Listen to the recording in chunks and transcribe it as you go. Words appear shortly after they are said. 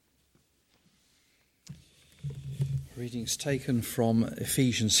Readings taken from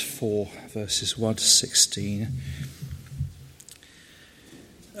Ephesians 4, verses 1 to 16.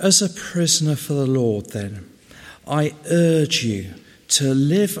 As a prisoner for the Lord, then, I urge you to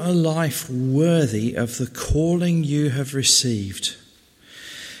live a life worthy of the calling you have received.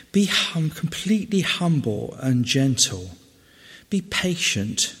 Be completely humble and gentle. Be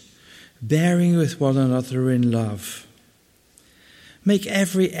patient, bearing with one another in love. Make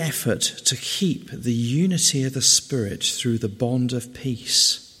every effort to keep the unity of the Spirit through the bond of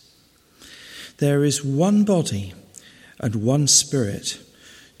peace. There is one body and one Spirit,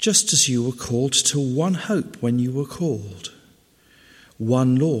 just as you were called to one hope when you were called.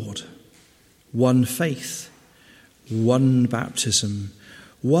 One Lord, one faith, one baptism,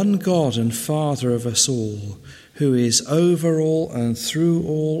 one God and Father of us all, who is over all and through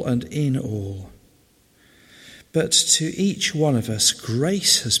all and in all. But to each one of us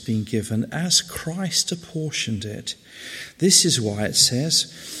grace has been given as Christ apportioned it. This is why it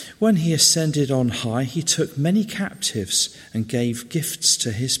says, when he ascended on high, he took many captives and gave gifts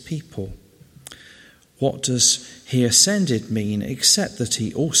to his people. What does he ascended mean except that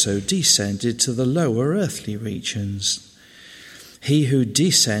he also descended to the lower earthly regions? He who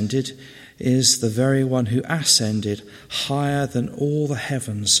descended is the very one who ascended higher than all the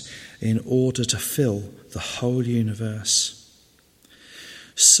heavens in order to fill the whole universe.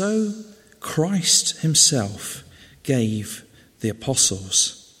 So Christ himself gave the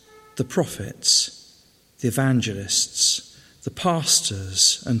apostles, the prophets, the evangelists, the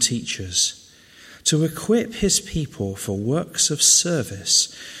pastors and teachers to equip his people for works of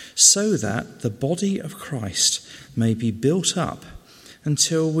service, so that the body of Christ may be built up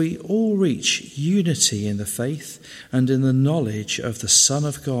until we all reach unity in the faith and in the knowledge of the Son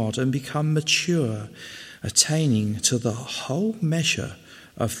of God and become mature, attaining to the whole measure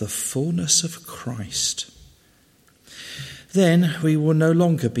of the fullness of Christ. Then we will no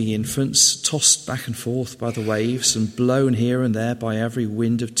longer be infants, tossed back and forth by the waves and blown here and there by every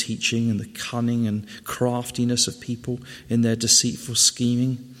wind of teaching and the cunning and craftiness of people in their deceitful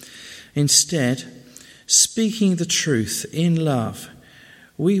scheming. Instead, speaking the truth in love,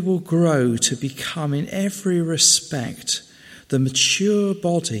 we will grow to become in every respect the mature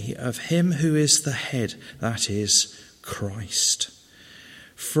body of him who is the head, that is, Christ.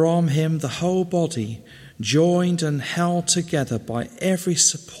 From him the whole body, joined and held together by every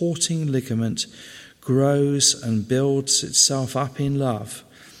supporting ligament, grows and builds itself up in love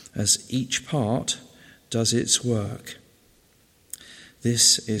as each part does its work.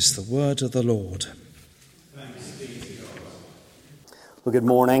 This is the word of the Lord. Well, good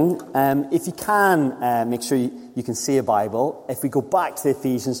morning. If you can, make sure you can see a Bible. If we go back to the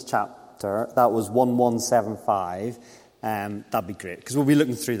Ephesians chapter, that was 1175, that'd be great, because we'll be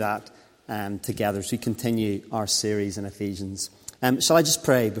looking through that together as we continue our series in Ephesians. Shall I just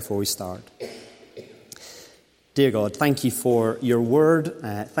pray before we start? Dear God, thank you for your word.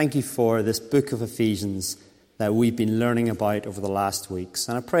 Thank you for this book of Ephesians that we've been learning about over the last weeks.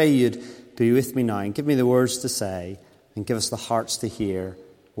 And I pray you'd be with me now and give me the words to say and give us the hearts to hear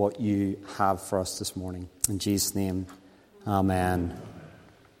what you have for us this morning. In Jesus' name, amen.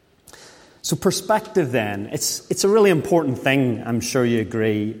 So perspective then, it's a really important thing, I'm sure you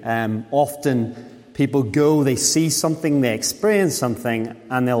agree. Often people go, they see something, they experience something,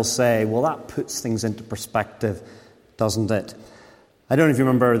 and they'll say, well, that puts things into perspective, doesn't it? I don't know if you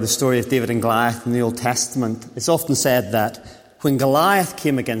remember the story of David and Goliath in the Old Testament. It's often said that when Goliath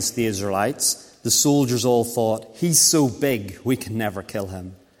came against the Israelites, the soldiers all thought, he's so big, we can never kill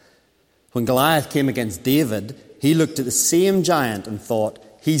him. When Goliath came against David, he looked at the same giant and thought,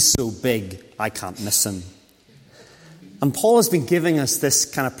 he's so big, I can't miss him. And Paul has been giving us this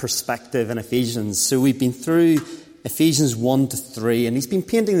kind of perspective in Ephesians. So we've been through Ephesians 1 to 3, and he's been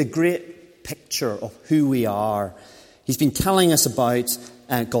painting the great picture of who we are. He's been telling us about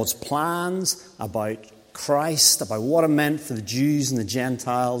God's plans, about Christ, about what it meant for the Jews and the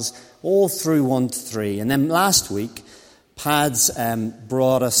Gentiles, all through 1 to 3. And then last week, Pads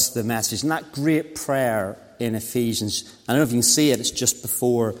brought us the message, and that great prayer in Ephesians. I don't know if you can see it, it's just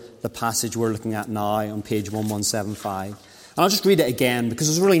before the passage we're looking at now on page 1175. And I'll just read it again because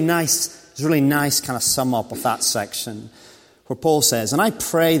it's a really nice kind of sum up of that section where Paul says, and I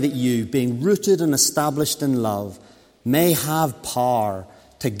pray that you, being rooted and established in love, may have power,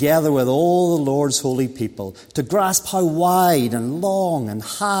 together with all the Lord's holy people, to grasp how wide and long and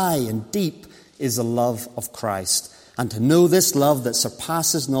high and deep is the love of Christ, and to know this love that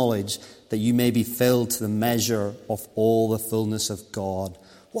surpasses knowledge, that you may be filled to the measure of all the fullness of God.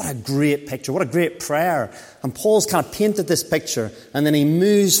 What a great picture, what a great prayer. And Paul's kind of painted this picture, and then he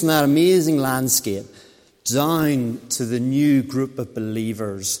moves from that amazing landscape down to the new group of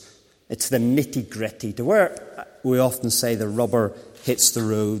believers. It's the nitty-gritty, to where we often say the rubber hits the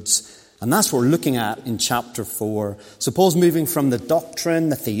roads. And that's what we're looking at in chapter 4. So Paul's moving from the doctrine,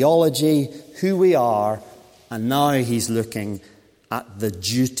 the theology, who we are, and now he's looking at the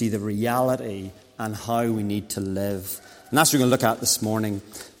duty, the reality, and how we need to live. And that's what we're going to look at this morning.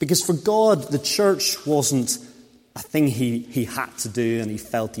 Because for God, the church wasn't a thing he had to do and he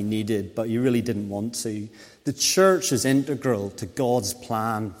felt he needed, but he really didn't want to. The church is integral to God's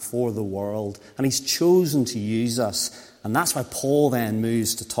plan for the world, and he's chosen to use us. And that's why Paul then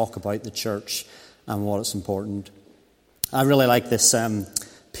moves to talk about the church and what it's important. I really like this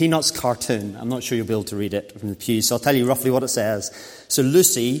Peanuts cartoon. I'm not sure you'll be able to read it from the pew, so I'll tell you roughly what it says. So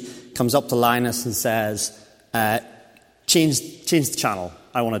Lucy comes up to Linus and says, change the channel.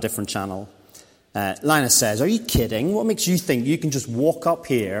 I want a different channel. Linus says, are you kidding? What makes you think you can just walk up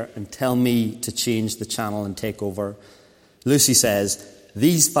here and tell me to change the channel and take over? Lucy says,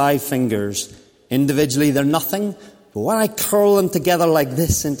 these 5 fingers, individually they're nothing, but when I curl them together like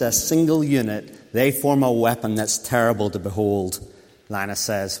this into a single unit, they form a weapon that's terrible to behold. Linus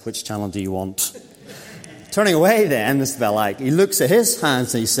says, which channel do you want? Turning away then, this fella, like, he looks at his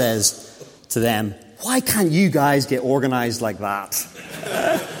hands and he says to them, why can't you guys get organized like that?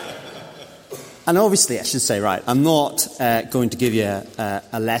 And obviously I should say, right, I'm not going to give you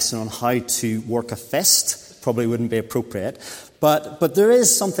a lesson on how to work a fist. Probably wouldn't be appropriate. But there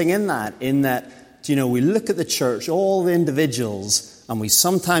is something in that, we look at the church, all the individuals, and we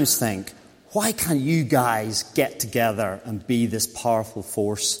sometimes think, why can't you guys get together and be this powerful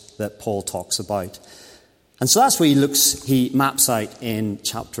force that Paul talks about? And so that's what he maps out in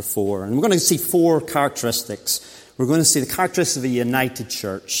chapter 4. And we're going to see 4 characteristics. We're going to see the characteristics of a united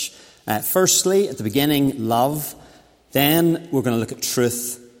church. Firstly, at the beginning, love. Then we're going to look at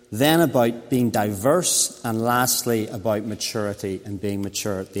truth. Then about being diverse. And lastly, about maturity and being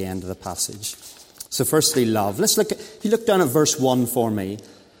mature at the end of the passage. So firstly, love. If you look down at verse 1 for me,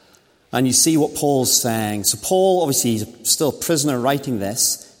 and you see what Paul's saying. So Paul, obviously, he's still a prisoner writing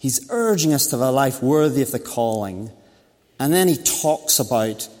this. He's urging us to have a life worthy of the calling. And then he talks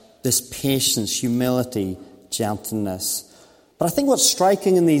about this patience, humility, gentleness. But I think what's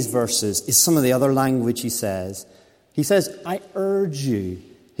striking in these verses is some of the other language he says. He says, I urge you.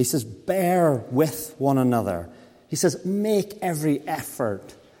 He says, bear with one another. He says, make every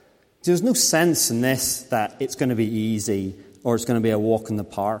effort. There's no sense in this that it's going to be easy or it's going to be a walk in the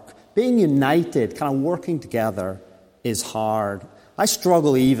park. Being united, kind of working together, is hard. I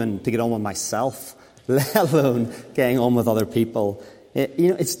struggle even to get on with myself, let alone getting on with other people.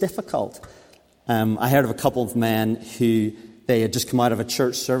 It's difficult. I heard of a couple of men who they had just come out of a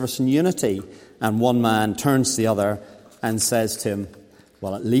church service in Unity, and one man turns to the other and says to him,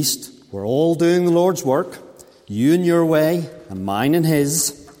 well, at least we're all doing the Lord's work, you in your way and mine in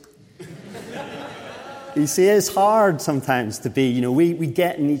his. You see, it's hard sometimes to be, we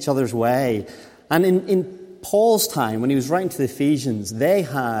get in each other's way. And in Paul's time, when he was writing to the Ephesians, they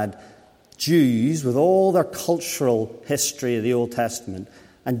had Jews with all their cultural history of the Old Testament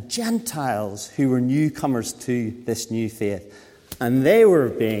and Gentiles who were newcomers to this new faith. And they were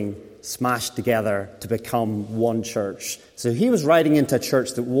being smashed together to become one church. So he was writing into a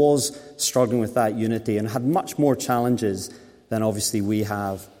church that was struggling with that unity and had much more challenges than obviously we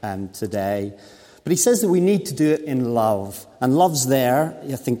have today. But he says that we need to do it in love. And love's there.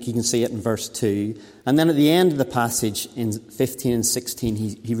 I think you can see it in verse 2. And then at the end of the passage in 15 and 16,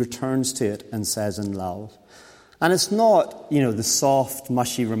 he returns to it and says in love. And it's not, the soft,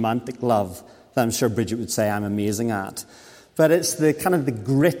 mushy, romantic love that I'm sure Bridget would say I'm amazing at. But it's the kind of the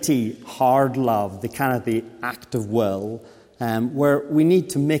gritty, hard love, the kind of the act of will, where we need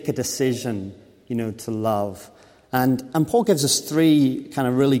to make a decision, to love. And Paul gives us 3 kind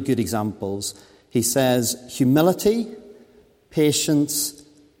of really good examples. He says humility, patience,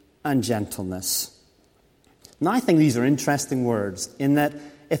 and gentleness. Now, I think these are interesting words in that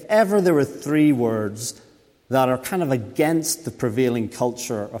if ever there were 3 words that are kind of against the prevailing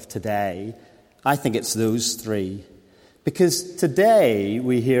culture of today, I think it's those 3. Because today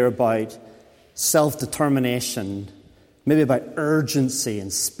we hear about self-determination, maybe about urgency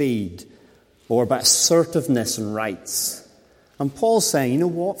and speed, or about assertiveness and rights. And Paul's saying,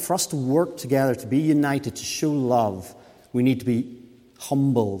 for us to work together, to be united, to show love, we need to be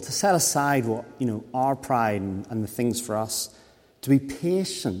humble, to set aside what, our pride and the things for us, to be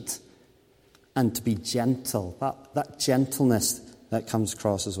patient and to be gentle, that gentleness that comes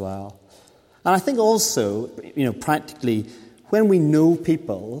across as well. And I think also, practically, when we know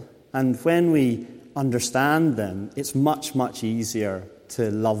people and when we understand them, it's much, much easier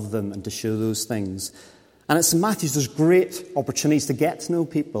to love them and to show those things. And at St. Matthew's, there's great opportunities to get to know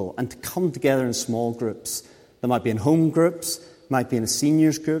people and to come together in small groups. There might be in home groups, might be in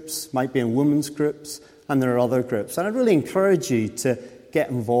seniors groups, might be in women's groups, and there are other groups. And I'd really encourage you to get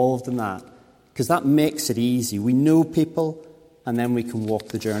involved in that, because that makes it easy. We know people, and then we can walk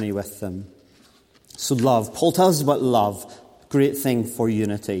the journey with them. So love. Paul tells us about love, great thing for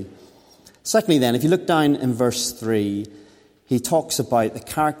unity. Secondly then, if you look down in verse 3, he talks about the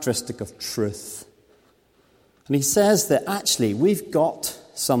characteristic of truth. And he says that actually we've got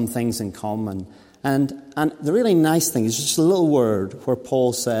some things in common. And the really nice thing is just a little word where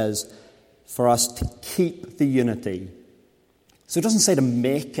Paul says for us to keep the unity. So it doesn't say to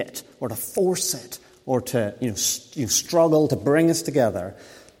make it or to force it or to struggle to bring us together.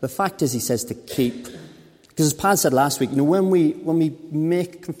 The fact is, he says to keep. Because as Pat said last week, when we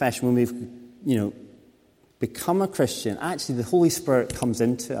make confession, when we've become a Christian, actually the Holy Spirit comes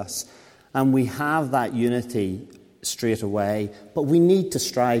into us and we have that unity straight away. But we need to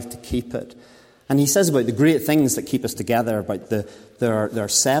strive to keep it. And he says about the great things that keep us together, about there are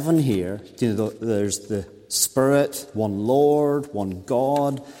 7 here. There's the Spirit, one Lord, one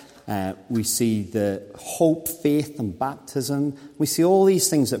God. We see the hope, faith, and baptism. We see all these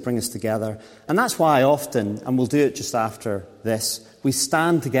things that bring us together. And that's why often, and we'll do it just after this, we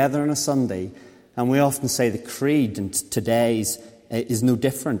stand together on a Sunday, and we often say the creed, and today's is no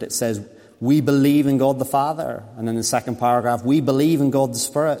different. It says, we believe in God the Father. And in the second paragraph, we believe in God the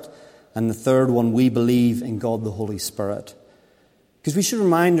Spirit. And the third one, we believe in God the Holy Spirit. Because we should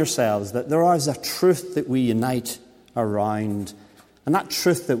remind ourselves that there is a truth that we unite around. And that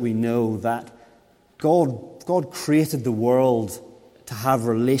truth that we know that God created the world to have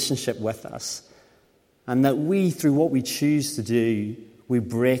a relationship with us. And that we, through what we choose to do, we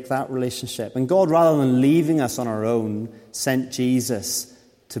break that relationship. And God, rather than leaving us on our own, sent Jesus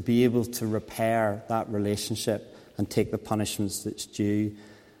to be able to repair that relationship and take the punishments that's due.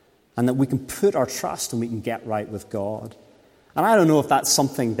 And that we can put our trust and we can get right with God. And I don't know if that's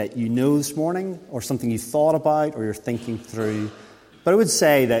something that you know this morning or something you thought about or you're thinking through. But I would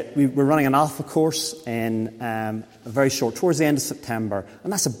say that we're running an Alpha course in very short, towards the end of September.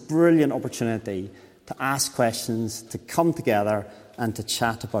 And that's a brilliant opportunity to ask questions, to come together and to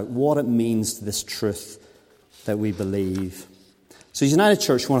chat about what it means to this truth that we believe. So as United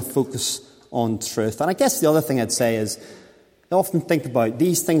Church, we want to focus on truth. And I guess the other thing I'd say is, I often think about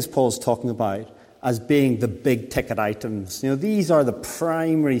these things Paul's talking about as being the big ticket items. These are the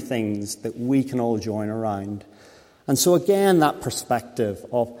primary things that we can all join around. And so again, that perspective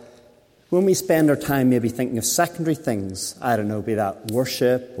of when we spend our time maybe thinking of secondary things, I don't know, be that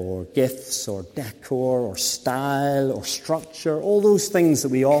worship or gifts or decor or style or structure, all those things that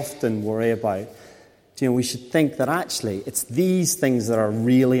we often worry about, we should think that actually it's these things that are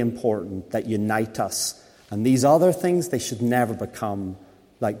really important, that unite us. And these other things, they should never become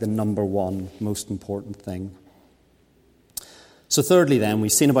like the number one most important thing. So thirdly then,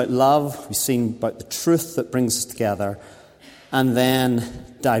 we've seen about love, we've seen about the truth that brings us together, and then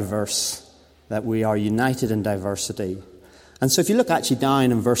diverse, that we are united in diversity. And so if you look actually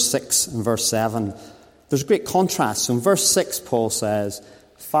down in verse 6 and verse 7, there's a great contrast. So in verse 6, Paul says,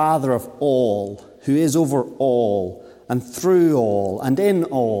 Father of all, who is over all, and through all, and in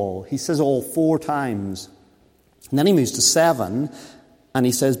all. He says all 4 times. And then he moves to 7, and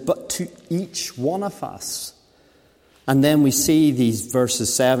he says, but to each one of us. And then we see these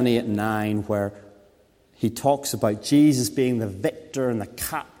verses 7, 8, and 9, where he talks about Jesus being the victor and the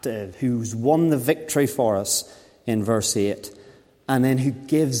captive, who's won the victory for us in verse 8, and then who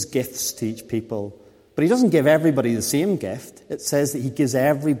gives gifts to each people. But he doesn't give everybody the same gift. It says that he gives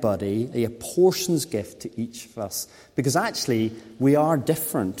everybody a portions gift to each of us. Because actually, we are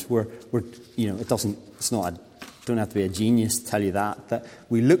different. Don't have to be a genius to tell you that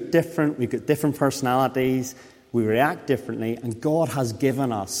we look different, we've got different personalities, we react differently, and God has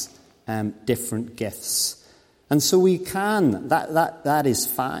given us different gifts. And so we can, that is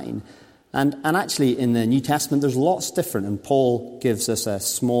fine. And actually in the New Testament there's lots different, and Paul gives us a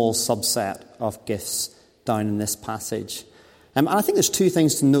small subset of gifts down in this passage. And I think there's 2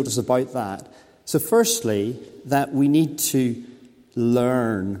 things to notice about that. So firstly, that we need to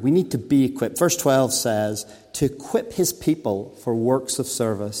learn, we need to be equipped. Verse 12 says, to equip his people for works of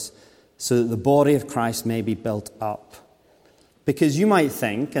service, so that the body of Christ may be built up. Because you might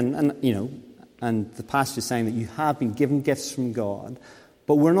think, and the passage is saying that you have been given gifts from God,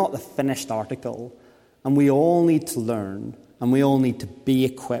 but we're not the finished article. And we all need to learn, and we all need to be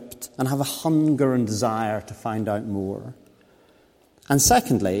equipped, and have a hunger and desire to find out more. And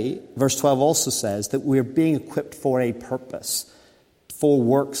secondly, verse 12 also says that we're being equipped for a purpose. for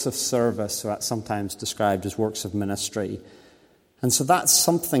works of service, or that's sometimes described as works of ministry. And so that's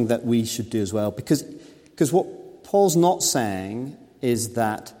something that we should do as well, because what Paul's not saying is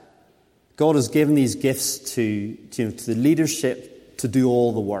that God has given these gifts to the leadership to do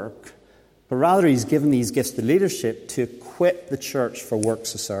all the work, but rather he's given these gifts to leadership to equip the church for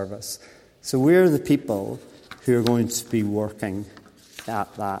works of service. So we're the people who are going to be working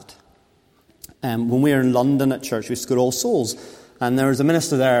at that. When we were in London at church, we used to go to All Souls, and there was a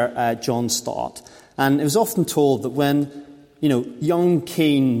minister there, John Stott, and it was often told that when young,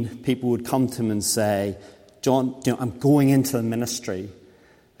 keen people would come to him and say, John, I'm going into the ministry,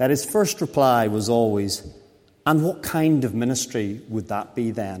 that his first reply was always, and what kind of ministry would that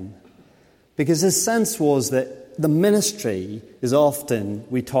be then? Because his sense was that the ministry is often,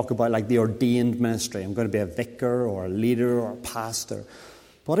 we talk about like the ordained ministry. I'm going to be a vicar or a leader or a pastor.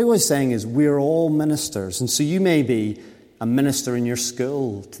 What he was saying is we're all ministers. And so you may be a minister in your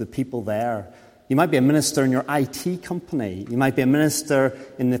school to the people there. You might be a minister in your IT company. You might be a minister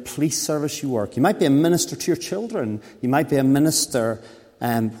in the police service you work. You might be a minister to your children. You might be a minister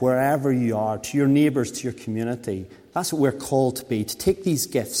wherever you are, to your neighbours, to your community. That's what we're called to be, to take these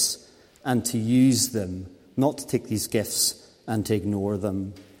gifts and to use them, not to take these gifts and to ignore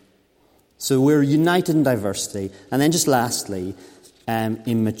them. So we're united in diversity. And then just lastly,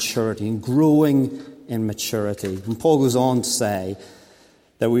 in maturity, in growing in maturity. And Paul goes on to say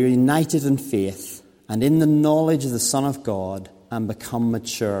that we are united in faith and in the knowledge of the Son of God and become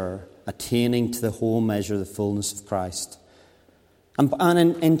mature, attaining to the whole measure of the fullness of Christ. And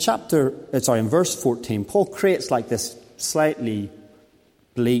in verse 14, Paul creates like this slightly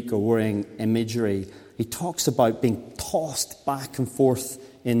bleak or worrying imagery. He talks about being tossed back and forth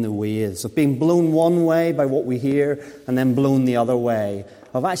in the waves, of being blown one way by what we hear and then blown the other way,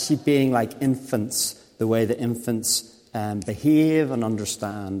 of actually being like infants, the way that infants behave and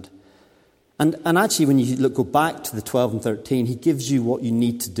understand. And actually, when you go back to the 12 and 13, he gives you what you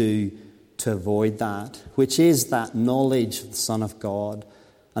need to do to avoid that, which is that knowledge of the Son of God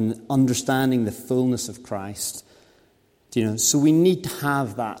and understanding the fullness of Christ. So we need to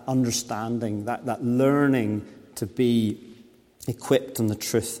have that understanding, that learning to be equipped in the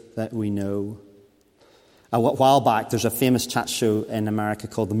truth that we know. A while back, there's a famous chat show in America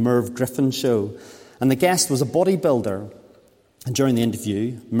called the Merv Griffin Show. And the guest was a bodybuilder. And during the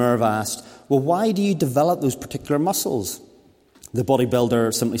interview, Merv asked, well, why do you develop those particular muscles? The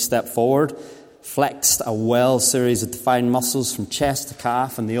bodybuilder simply stepped forward, flexed a well series of defined muscles from chest to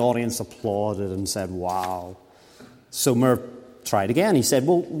calf, and the audience applauded and said, wow. So Merv tried again. He said,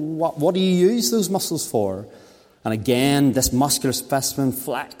 well, what do you use those muscles for? And again, this muscular specimen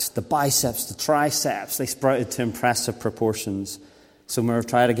flexed, the biceps, the triceps, they sprouted to impressive proportions. So Merv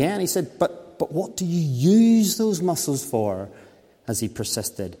tried again. He said, but what do you use those muscles for? As he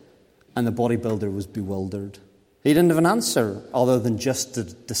persisted. And the bodybuilder was bewildered. He didn't have an answer other than just to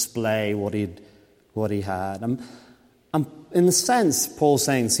display what he had. And in the sense, Paul's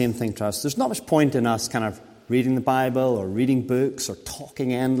saying the same thing to us. There's not much point in us kind of reading the Bible or reading books or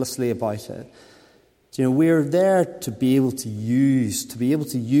talking endlessly about it. We're there to be able to use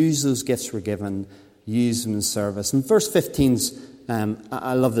those gifts we're given, use them in service. And verse 15's,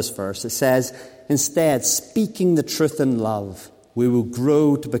 I love this verse. It says, instead, speaking the truth in love, we will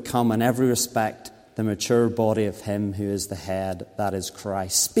grow to become in every respect the mature body of him who is the head, that is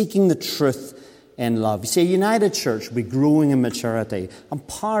Christ. Speaking the truth in love. You see, a united church will be growing in maturity, and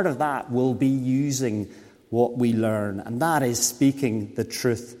part of that will be using what we learn, and that is speaking the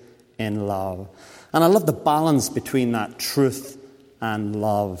truth in love. And I love the balance between that truth and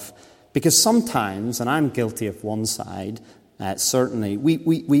love, because sometimes, and I'm guilty of one side, certainly,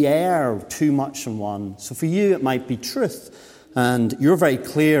 we err too much on one. So for you, it might be truth. And you're very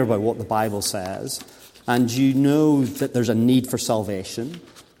clear about what the Bible says, and you know that there's a need for salvation,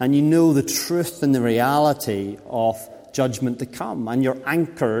 and you know the truth and the reality of judgment to come, and you're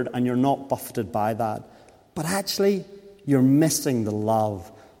anchored and you're not buffeted by that. But actually, you're missing the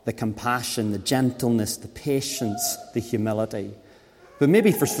love, the compassion, the gentleness, the patience, the humility. But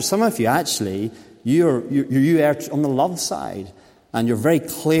maybe for some of you, actually, you err on the love side. And you're very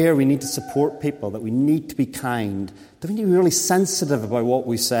clear we need to support people, that we need to be kind, that we need to be really sensitive about what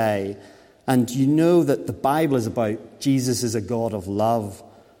we say. And you know that the Bible is about Jesus is a God of love.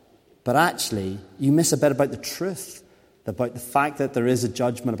 But actually, you miss a bit about the truth, about the fact that there is a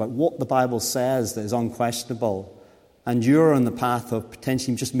judgment, about what the Bible says that is unquestionable. And you're on the path of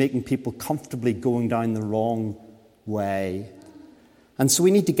potentially just making people comfortably going down the wrong way. And so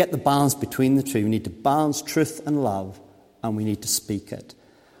we need to get the balance between the two. We need to balance truth and love, and we need to speak it.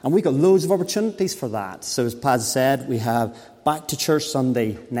 And we've got loads of opportunities for that. So as Paz said, we have Back to Church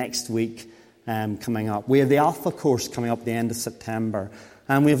Sunday next week coming up. We have the Alpha course coming up at the end of September.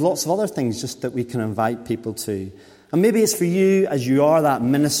 And we have lots of other things just that we can invite people to. And maybe it's for you as you are that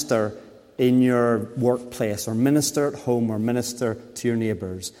minister in your workplace, or minister at home, or minister to your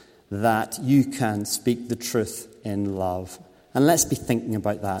neighbours, that you can speak the truth in love. And let's be thinking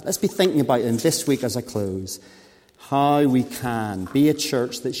about that. Let's be thinking about, in this week as I close, how we can be a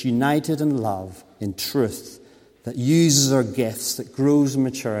church that's united in love, in truth, that uses our gifts, that grows in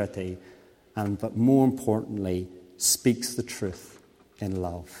maturity, but more importantly, speaks the truth in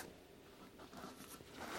love.